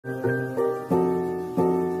Hey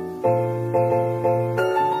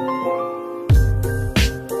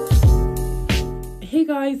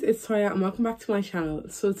guys, it's Toya and welcome back to my channel.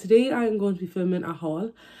 So today I am going to be filming a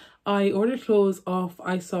haul. I ordered clothes off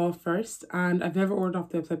ASOS and I've never ordered off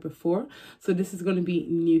the website before, so this is going to be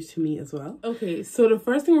new to me as well. Okay, so the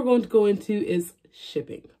first thing we're going to go into is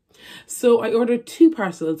shipping. So I ordered 2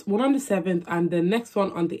 parcels, one on the 7th and the next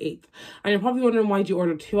one on the 8th. And you're probably wondering, why did you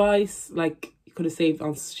order twice? Like, you could have saved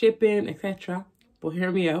on shipping, etc. But hear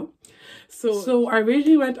me out. So I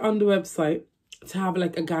originally went on the website to have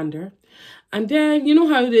like a gander. And then, you know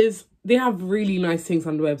how it is, they have really nice things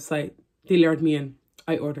on the website. They lured me in.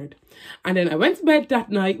 I ordered. And then I went to bed that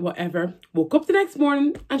night, whatever. Woke up the next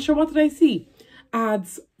morning and sure, what did I see?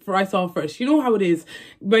 Ads for ASOS First. You know how it is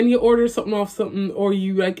when you order something off something, or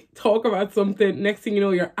you like talk about something, next thing you know,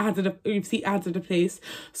 you see ads at the place.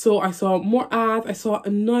 So I saw more ads, I saw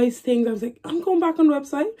nice things. I was like, I'm going back on the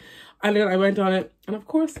website. And then I went on it and of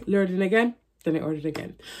course lured in again. Then I ordered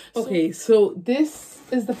again. Okay, so this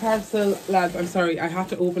is the parcel, lads. I'm sorry, I had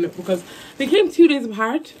to open it because they came 2 days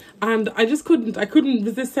apart and I couldn't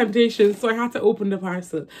resist temptation, so I had to open the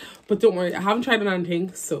parcel. But don't worry, I haven't tried on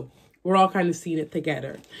anything, so we're all kind of seeing it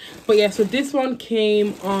together. But yeah, so this one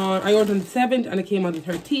came on, I ordered on the 7th and it came on the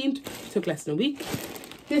 13th. Took less than a week.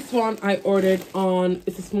 This one I ordered on,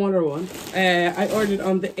 it's a smaller one. I ordered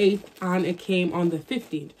on the 8th and it came on the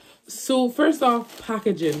 15th. So first off,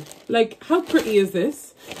 packaging. Like, how pretty is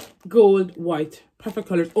this? Gold, white, perfect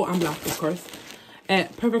colours. Oh, and black, of course.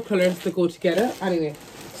 Perfect colours that go together. Anyway,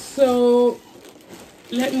 so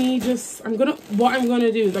let me just, what I'm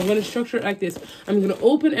gonna do is I'm gonna structure it like this. I'm gonna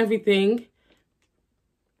open everything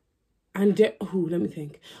and let me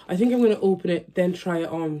think. I think I'm gonna open it, then try it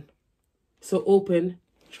on. So open,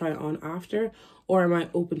 try it on after, or I might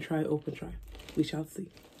open, try. We shall see.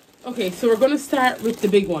 Okay, so we're gonna start with the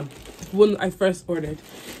big one I first ordered.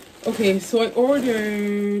 Okay, so I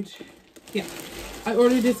ordered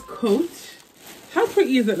this coat. How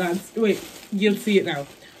pretty is it, lads? Wait, you'll see it now.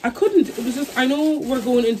 I know we're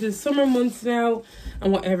going into the summer months now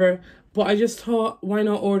and whatever, but I just thought, why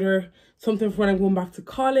not order something for when I'm going back to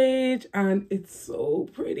college? And it's so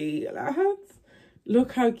pretty, lads.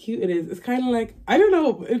 Look how cute it is. It's kind of like, I don't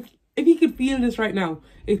know if you could feel this right now.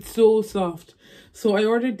 It's so soft. So I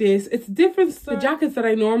ordered this. It's different. The jackets that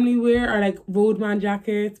I normally wear are like Roadman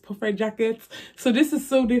jackets, puffer jackets. So this is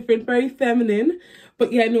so different, very feminine.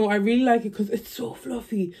 But yeah, no, I really like it because it's so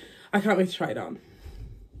fluffy. I can't wait to try it on.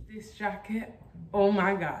 This jacket, oh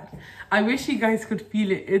my god. I wish you guys could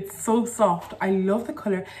feel it. It's so soft. I love the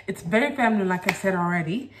color. It's very feminine, like I said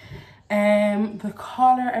already. The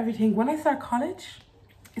collar, everything. When I start college,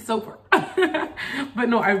 it's over. But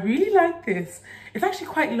no, I really like this. It's actually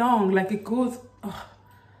quite long. Like, it goes,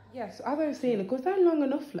 yeah, so as I was saying, it goes down long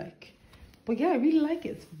enough, like. But yeah, I really like it.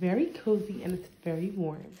 It's very cozy and it's very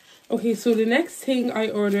warm. Okay, so the next thing I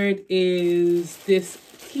ordered is this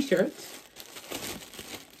t-shirt.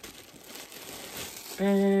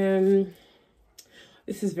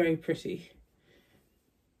 This is very pretty.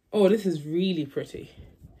 Oh, this is really pretty.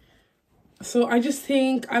 So I was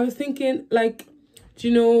thinking, like, do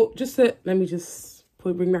you know, let me just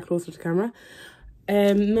bring that closer to camera.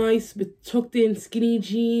 Nice with tucked in skinny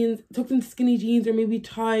jeans, or maybe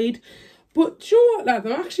tied. But do you know what, lads?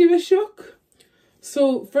 I'm actually a bit shook.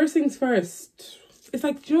 So first things first, it's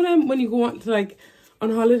like, do you know them when you go on to like on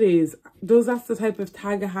holidays? That's the type of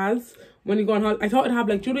tag it has when you go on holiday. I thought it'd have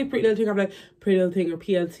like, do you know, Pretty Little Thing have like Pretty Little Thing or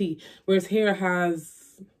PLT, whereas here it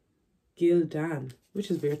has Gildan,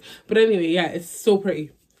 which is weird. But anyway, yeah, it's so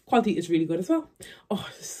pretty. Quality is really good as well. Oh,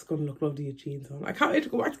 this is gonna look lovely with jeans on. I can't wait to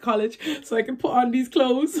go back to college so I can put on these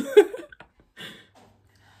clothes.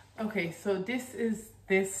 Okay, so this is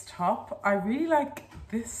this top. I really like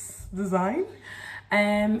this design.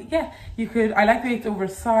 Yeah, I like the way it's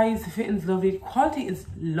oversized. The fitting's lovely. The quality is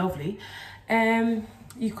lovely.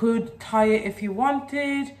 You could tie it if you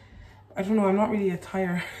wanted. I don't know, I'm not really a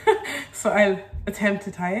tire. So I'll attempt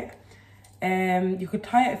to tie it. You could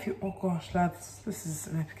tie it if you, oh gosh, lads, this is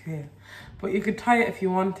an epic fail. But you could tie it if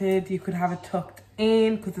you wanted. You could have it tucked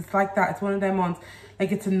in because it's like that. It's one of them ones,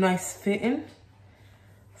 like it's a nice fitting.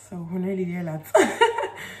 So we're nearly there, lads.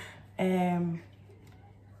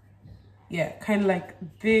 Yeah, kind of like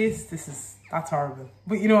this. That's horrible.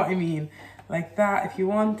 But you know what I mean. Like that if you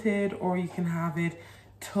wanted, or you can have it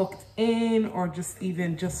tucked in, or just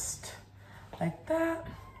like that.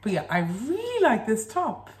 But yeah, I really like this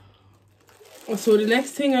top. So the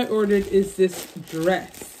next thing I ordered is this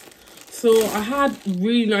dress. So I had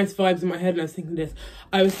really nice vibes in my head and I was thinking this.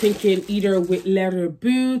 I was thinking either with leather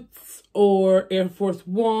boots or Air Force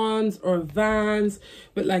Ones or Vans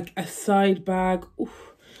with like a side bag.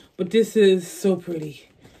 Oof. But this is so pretty.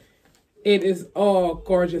 It is all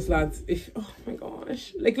gorgeous, lads. Oh my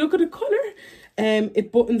gosh, like look at the color.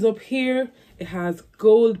 It buttons up here. It has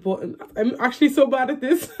gold buttons. I'm actually so bad at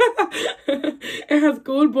this. It has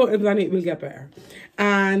gold buttons and it will get better.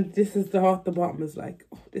 And this is the bottom is like,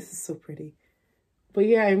 oh, this is so pretty. But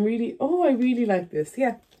yeah, I really like this.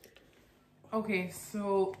 Yeah. Okay,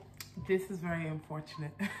 so this is very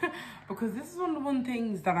unfortunate because this is one of the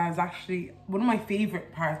things that I was actually one of my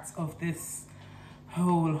favorite parts of this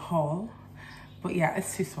whole haul. But yeah,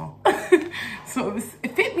 it's too small. So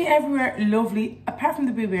it fit me everywhere, lovely, apart from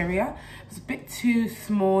the boob area. It's a bit too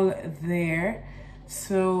small there.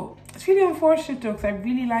 So it's really unfortunate though, because I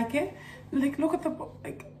really like it. Like, look at the,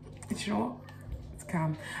 like, you know, it's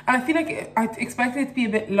calm. And I feel like I expected it to be a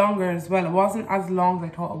bit longer as well. It wasn't as long as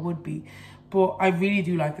I thought it would be. But I really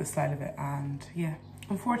do like the style of it. And yeah,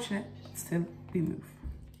 unfortunate, but still, we move.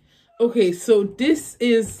 Okay, so this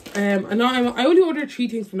is, and I only ordered 3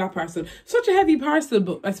 things from that parcel. Such a heavy parcel,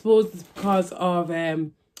 but I suppose it's because of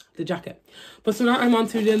the jacket. But so now I'm on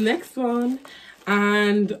to the next one,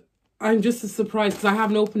 and I'm just as surprised because I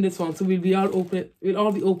haven't opened this one, so we'll all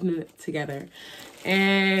be opening it together.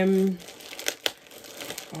 Oh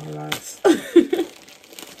lads.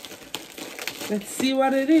 Let's see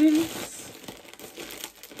what it is.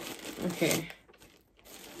 Okay.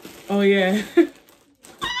 Oh yeah.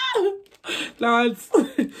 Lads,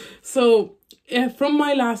 so from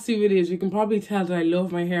my last 2 videos you can probably tell that I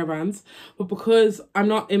love my hairbands, but because I'm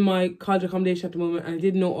not in my college accommodation at the moment and I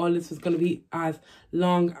didn't know all this was going to be as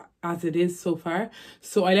long as it is so far,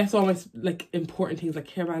 so I left all my like important things like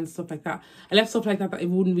hairbands, stuff like that. I left stuff like that I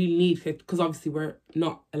wouldn't really need because obviously we're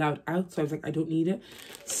not allowed out, so I was like, I don't need it.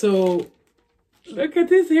 So look at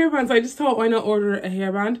this hairband. So I just thought, why not order a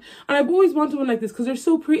hairband? And I've always wanted one like this because they're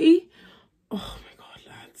so pretty. Oh my god,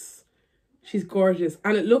 lads, she's gorgeous,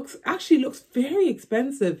 and it actually looks very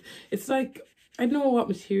expensive. It's like, I don't know what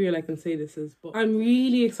material I can say this is, but I'm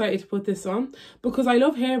really excited to put this on because I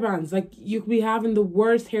love hairbands. Like, you could be having the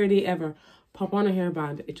worst hair day ever, pop on a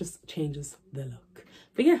hairband, it just changes the look.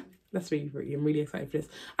 But yeah, that's really pretty. I'm really excited for this.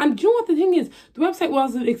 And do you know what the thing is? The website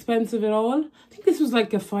wasn't expensive at all. I think this was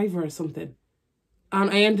like a £5 or something. And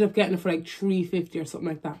I ended up getting it for like £3.50 or something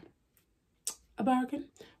like that. A bargain.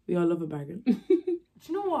 We all love a bargain. Do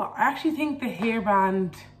you know what? I actually think the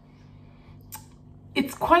hairband,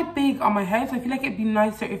 it's quite big on my head. So I feel like it'd be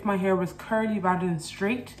nicer if my hair was curly rather than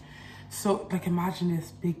straight. So like, imagine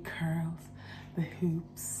this, big curls, the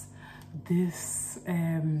hoops, this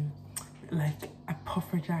like a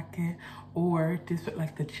puffer jacket, or this with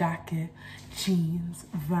like the jacket, jeans,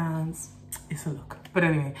 Vans. It's a look. But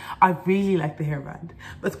anyway, I really like the hairband,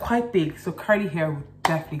 but it's quite big, so curly hair would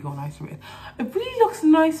definitely go nicer with it. It really looks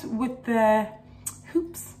nice with the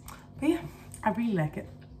hoops. But yeah, I really like it.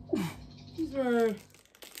 These are,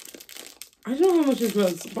 I don't know how much this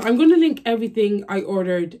was, but I'm going to link everything I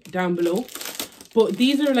ordered down below. But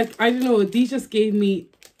these are like, I don't know, these just gave me,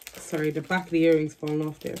 sorry, the back of the earrings falling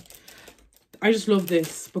off there. I just love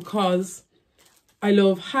this because I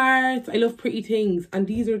love hearts, I love pretty things, and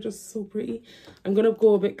these are just so pretty. I'm going to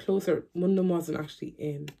go a bit closer. One of them wasn't actually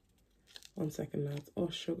in. 1 second, lads. Oh,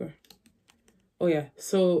 sugar. Oh, yeah.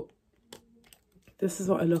 So, this is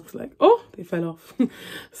what it looks like. Oh, they fell off.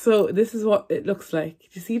 So, this is what it looks like. Do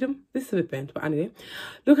you see them? This is a bit bent, but anyway.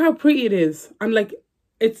 Look how pretty it is. And, like,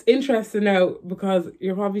 it's interesting now because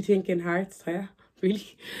you're probably thinking hearts, yeah,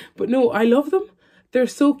 really? But no, I love them. They're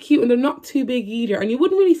so cute and they're not too big either. And you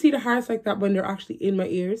wouldn't really see the hearts like that when they're actually in my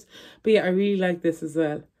ears. But yeah, I really like this as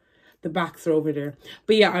well. The backs are over there.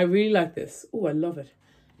 But yeah, I really like this. Oh, I love it.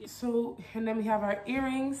 So, and then we have our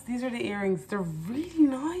earrings. These are the earrings. They're really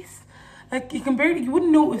nice. Like, you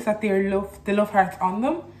wouldn't notice that the love hearts on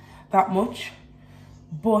them that much.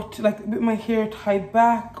 But like with my hair tied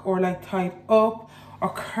back or like tied up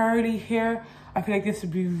or curly hair, I feel like this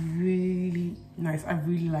would be really nice. I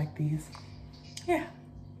really like these. Yeah.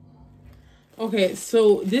 Okay,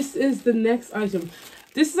 so this is the next item.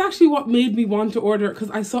 This is actually what made me want to order it,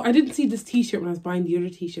 because I didn't see this t-shirt when I was buying the other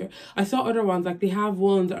t-shirt. I saw other ones, like they have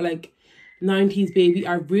ones that are like 90s baby.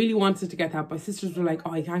 I really wanted to get that. My sisters were like,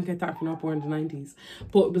 oh, I can't get that if you're not born in the 90s.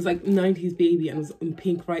 But it was like 90s baby and it was in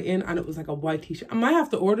pink right in, and it was like a white t-shirt. I might have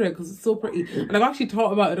to order it because it's so pretty. And I've actually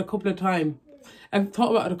thought about it a couple of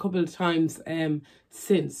times.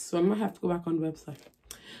 Since, so I might have to go back on the website.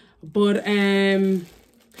 But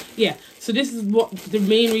yeah, so this is what the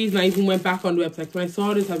main reason I even went back on the website. When I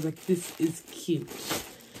saw this, I was like, this is cute.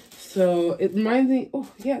 So it reminds me, oh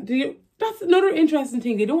yeah, that's that's another interesting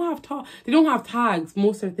thing. They don't have tags.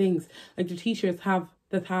 Most of their things, like the t-shirts, have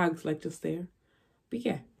the tags like just there. But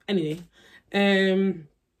yeah, anyway,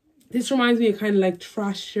 this reminds me of kind of like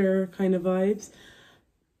Trasher kind of vibes.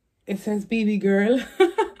 It says baby girl.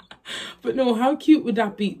 But no, how cute would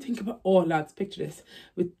that be? Think about, oh lads, picture this.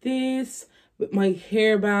 With this, with my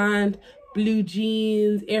hairband, blue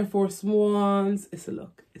jeans, Air Force Ones. It's a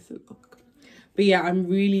look. It's a look. But yeah, I'm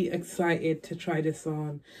really excited to try this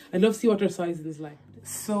on. I'd love to see what their sizing is like.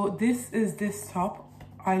 So this is this top.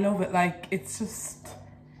 I love it. Like, it's just,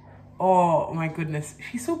 oh my goodness.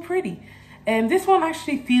 She's so pretty. And this one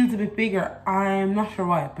actually feels a bit bigger. I'm not sure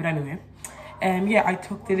why, but anyway. Yeah, I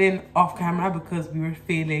tucked it in off camera because we were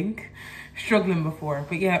struggling before.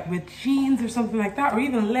 But yeah, with jeans or something like that, or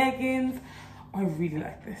even leggings, I really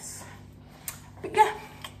like this. But yeah,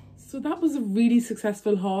 so that was a really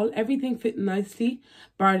successful haul. Everything fit nicely,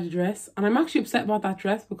 bar the dress. And I'm actually upset about that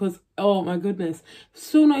dress because, oh my goodness,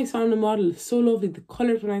 so nice on the model, so lovely. The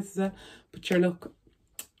colours were nice as well. But sure, look,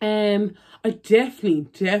 I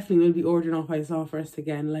definitely will be ordering off I Saw First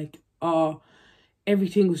again. Like, oh,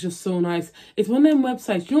 everything was just so nice. It's one of them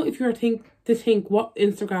websites, you know, if you're to think what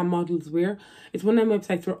Instagram models wear, it's one of them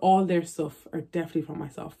websites where all their stuff are definitely from I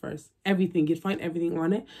Saw First. Everything, you'd find everything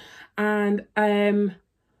on it. And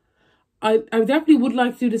I definitely would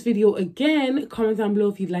like to do this video again. Comment down below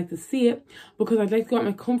if you'd like to see it, because I'd like to go out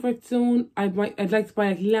my comfort zone. I'd like to buy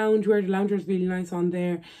like loungewear. The loungewear is really nice on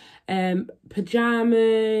there.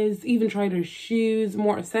 Pajamas, even try their shoes,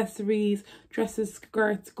 more accessories, dresses,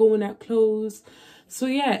 skirts, going out clothes. So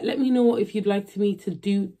yeah, let me know if you'd like me to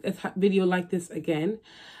do a video like this again.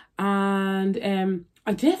 And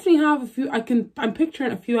I definitely have a few. I'm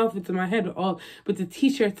picturing a few outfits in my head with the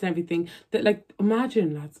t-shirts and everything. That, like,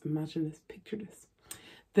 imagine, lads, imagine this. Picture this: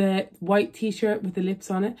 the white t-shirt with the lips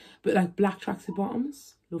on it, but like black tracksuit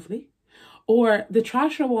bottoms, lovely. Or the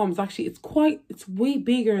Trasher ones, actually, it's way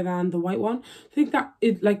bigger than the white one. I think that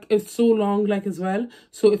it's so long, like, as well.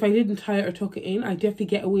 So if I didn't tie it or tuck it in, I'd definitely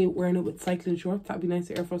get away with wearing it with cycling shorts. That'd be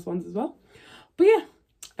nice, Air Force Ones as well. But yeah,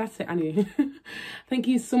 that's it anyway. Thank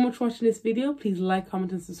you so much for watching this video. Please like,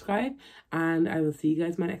 comment and subscribe, and I will see you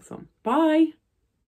guys in my next one. Bye.